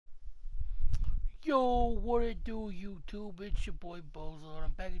Yo, what it do, YouTube? It's your boy Bozo, and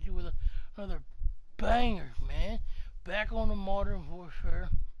I'm back at you with another banger, man. Back on the Modern Warfare.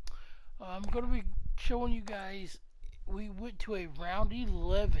 I'm going to be showing you guys, we went to a round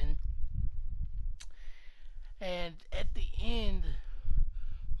 11, and at the end,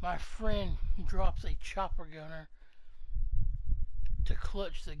 my friend drops a chopper gunner to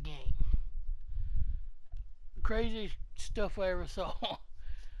clutch the game. Crazy stuff I ever saw.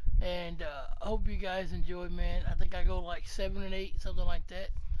 And I hope you guys enjoy, man. I think I go like 7 and 8, something like that.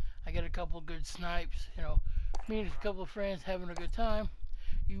 I get a couple of good snipes, you know. Me and a couple of friends having a good time.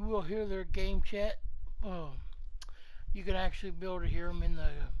 You will hear their game chat. You can actually be able to hear them in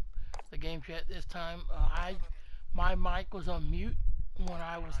the game chat this time. My mic was on mute when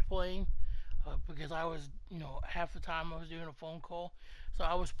I was playing because I was, you know, half the time I was doing a phone call. So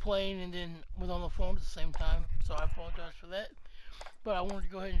I was playing and then was on the phone at the same time. So I apologize for that. But I wanted to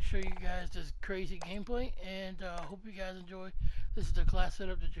go ahead and show you guys this crazy gameplay, and hope you guys enjoy. This is the class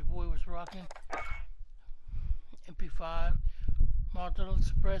setup that your boy was rocking. MP5, Mountain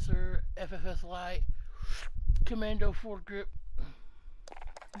Suppressor, FFS Lite, Commando foregrip.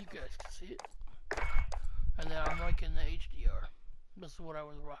 You guys can see it. And then I'm rocking the HDR. This is what I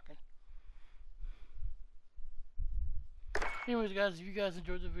was rocking. Anyways, guys, if you guys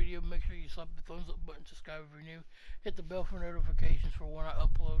enjoyed the video, make sure you slap the thumbs up button, subscribe if you're new, hit the bell for notifications for when I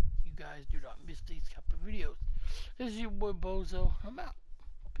upload. You guys do not miss these type of videos. This is your boy Bozo. I'm out.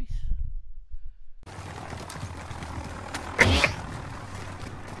 Peace.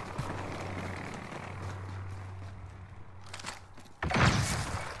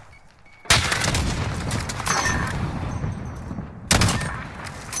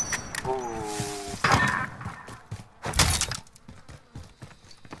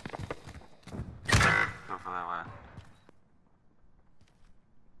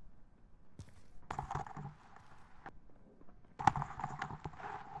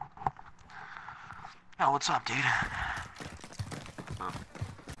 Oh, what's up, dude?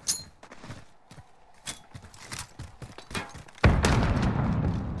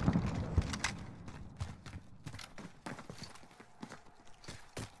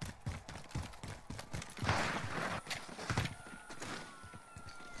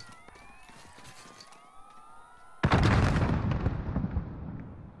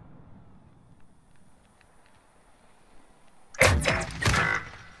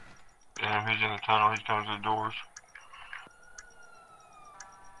 Damn, he's in the tunnel, he's coming to the doors.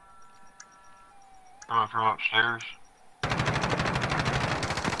 Coming from upstairs.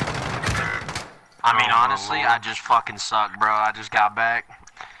 I mean, honestly, I just fucking suck, bro. I just got back.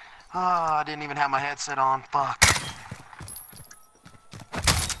 Oh, I didn't even have my headset on. Fuck.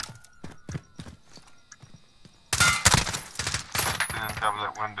 And cover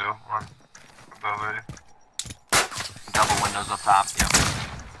that window right above there. Double windows up top, yep.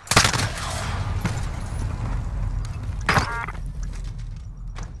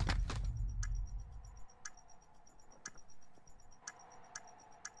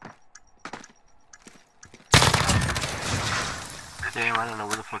 Damn, I don't know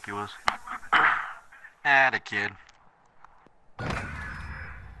where the fuck he was. The kid.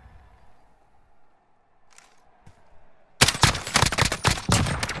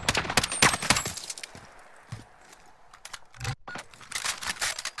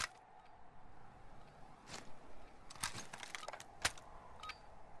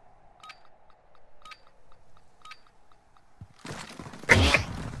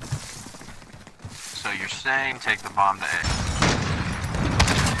 So you're saying take the bomb to A?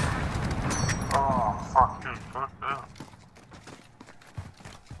 Oh, fuck, dude, fuck that.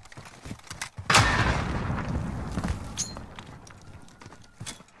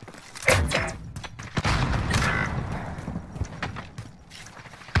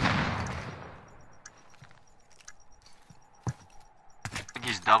 I think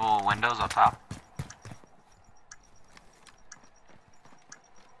he's double windows up top.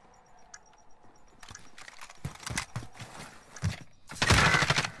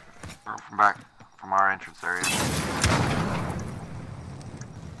 From back from our entrance area.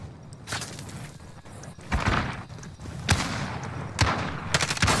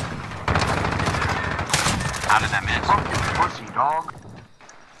 How did that miss? Fucking pussy, dog.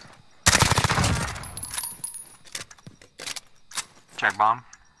 Check bomb.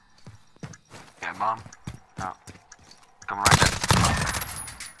 Yeah, bomb. No. Coming right there.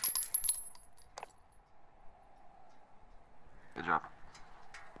 Good job.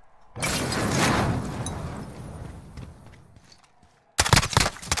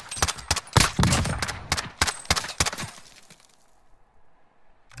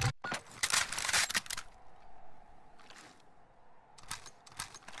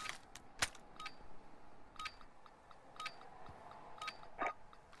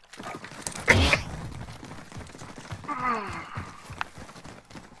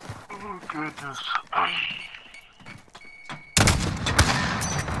 Oh, goodness.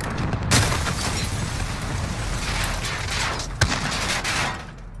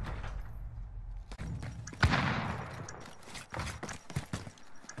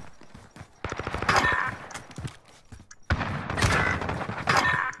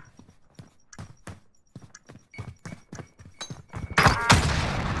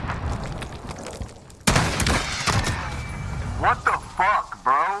 What the fuck,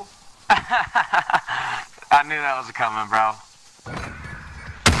 bro? I knew that was coming, bro.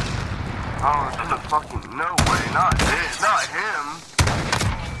 Oh, just a fucking no way. Not this. Not him.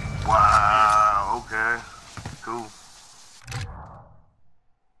 Wow. Okay. Cool.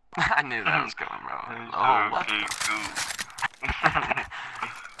 I knew that was coming, bro. Okay, cool.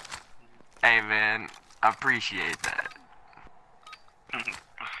 Hey, man, I appreciate that.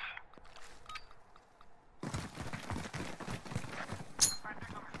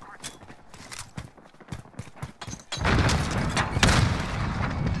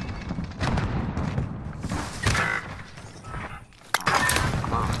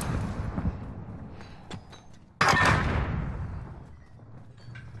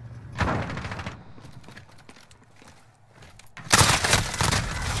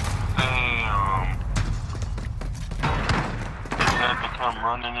 I'm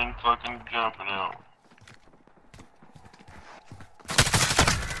running and fucking jumping out.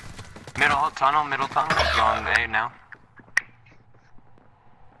 Middle tunnel. Going A now.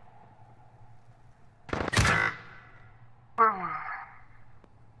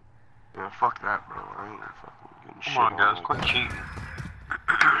 Yeah, fuck that, bro. I ain't fucking getting shit. Come on, guys, quit cheating.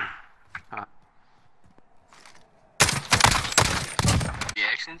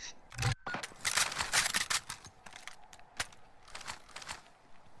 Reactions?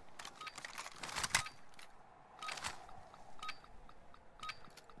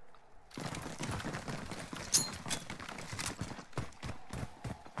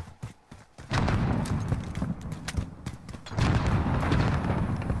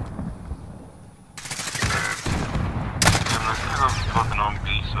 Fucking on B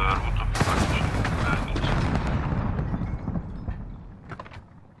side, what the fuck is that?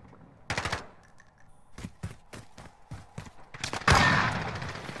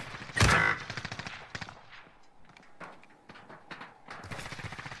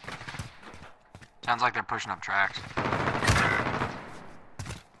 Sounds like they're pushing up tracks.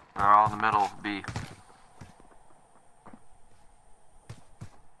 They're all in the middle of B.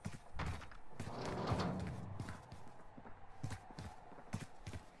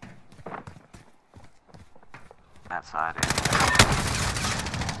 That side is.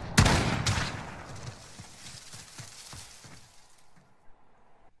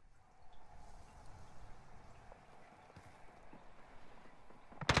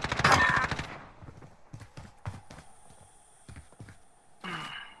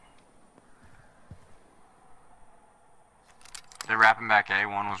 They're wrapping back A.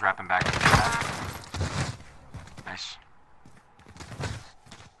 One was wrapping back A. Nice.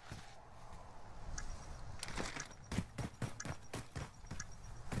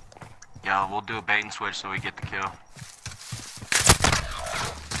 Yeah, we'll do a bait and switch so we get the kill.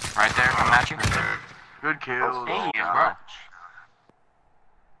 Right there, coming at you. Good kill. Damn, bro.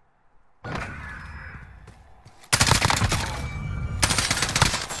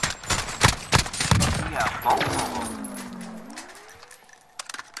 Yeah, both of them.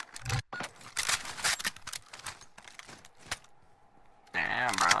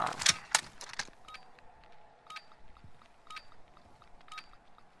 Damn, bro.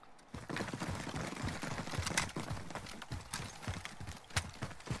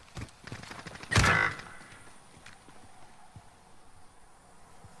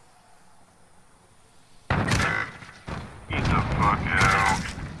 Get the fuck out.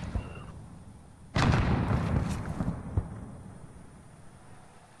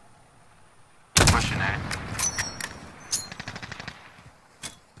 Pushing A.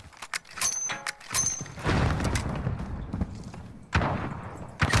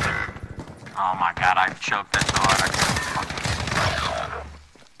 Oh my god, I choked that so hard I couldn't fucking...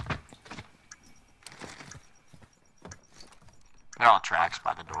 They're all tracks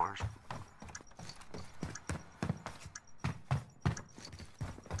by the doors.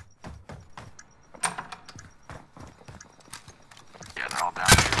 Yeah, they're all down.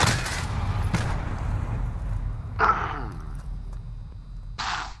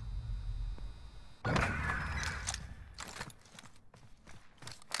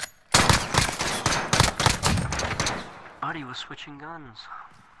 Buddy was switching guns.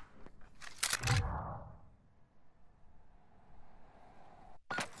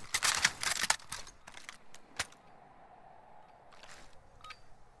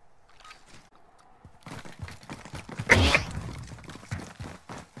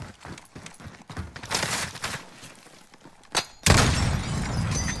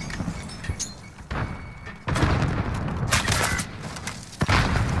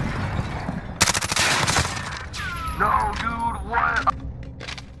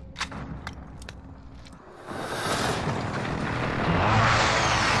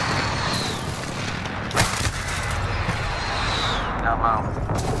 I'm out.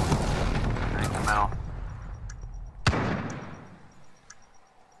 Right in the middle.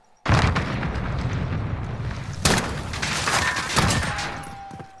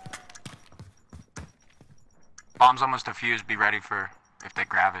 Bomb's almost defused. Be ready for if they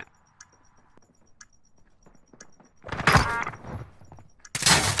grab it.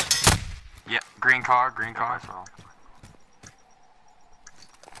 Yep, green car, so.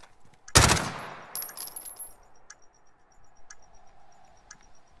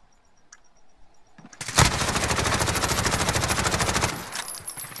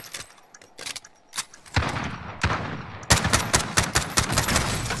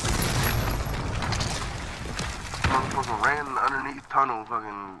 Motherfucker ran underneath tunnel,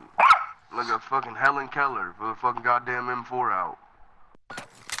 fucking like a fucking Helen Keller for the fucking goddamn M4 out.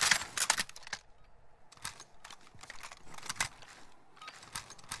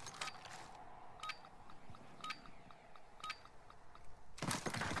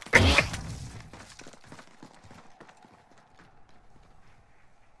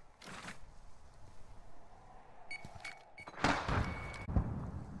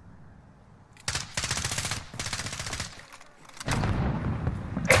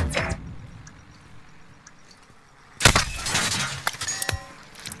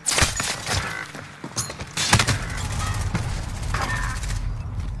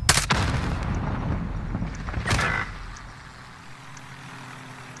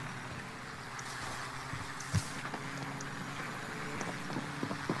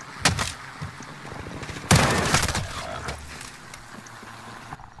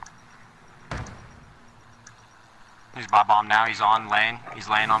 He's by bomb now. He's on lane. He's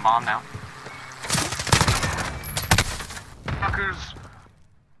laying on bomb now. Fuckers.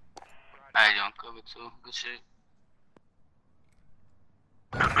 I don't cover too. Good shit.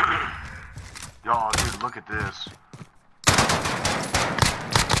 Y'all, dude, look at this.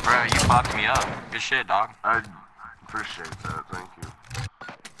 Bro, you fucked me up. Good shit, dog. I appreciate that. Thank you.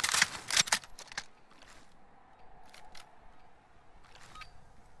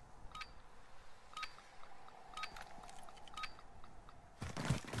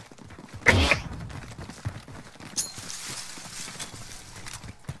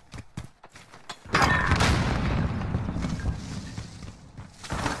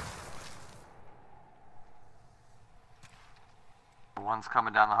 One's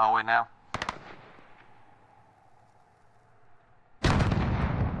coming down the hallway now.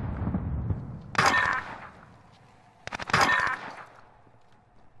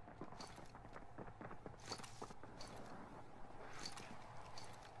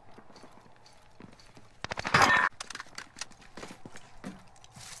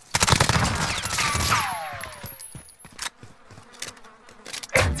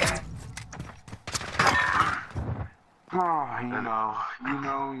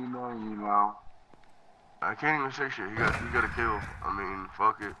 Oh, you know. I can't even say shit. You got a kill. I mean,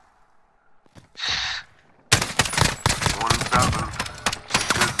 fuck it. 1-7.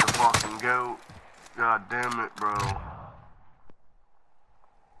 Just the fucking goat. God damn it, bro.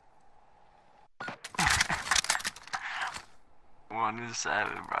 One is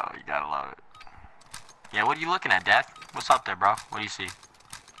 7, bro. You gotta love it. Yeah, what are you looking at, Death? What's up there, bro? What do you see?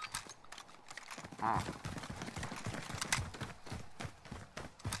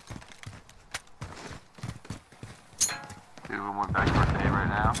 Two of them went back to our day right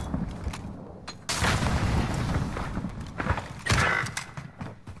now.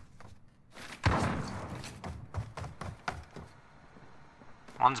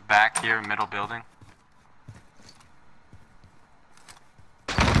 One's back here, middle building.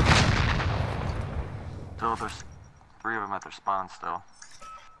 Still, there's 3 of them at their spawn still.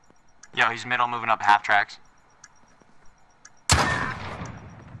 Yo, he's middle, moving up half tracks.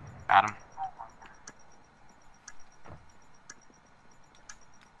 Got him.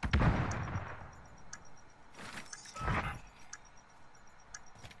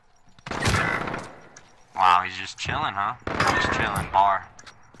 Wow, he's just chilling, huh? Just chilling, bar.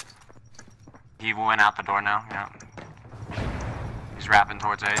 He went out the door now, yeah. He's rapping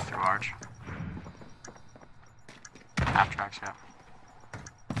towards A through arch. Half tracks, yeah.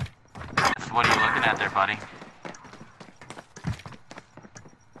 What are you looking at there, buddy?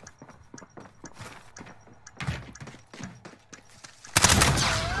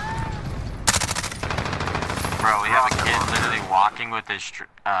 Bro, we have a kid literally walking with his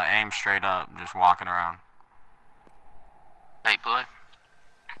aim straight up, just walking around. Hey, boy.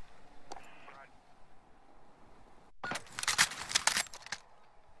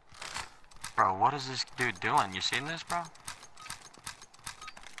 Bro, what is this dude doing? You seen this, bro?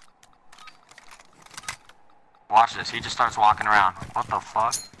 Watch this. He just starts walking around. What the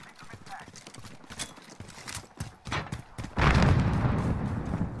fuck?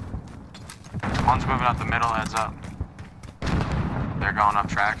 One's moving up the middle, heads up. They're going up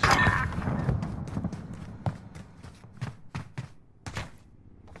tracks.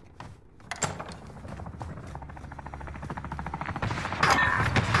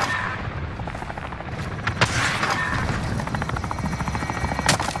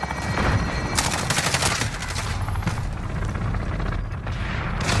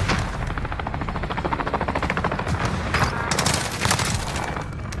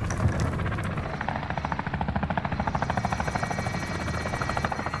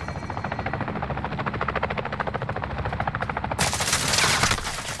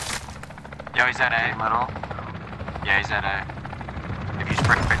 Yo, he's at A. Middle. Yeah, he's at A. If you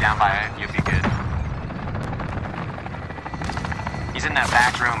sprint right down by A, you'll be good. He's in that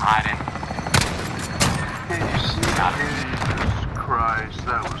back room hiding. Jesus Christ,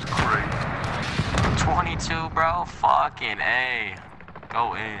 that was crazy. 22, bro. Fucking A.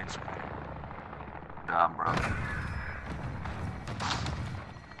 Go in. Job, bro.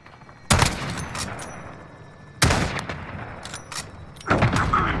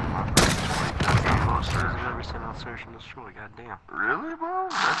 I've never seen out search and destroy, goddamn. Really, bro?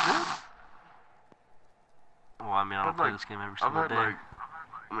 That's it? Well, I mean, I don't play this game every single day.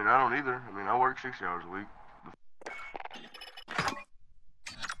 I mean, I don't either. I mean, I work 60 hours a week.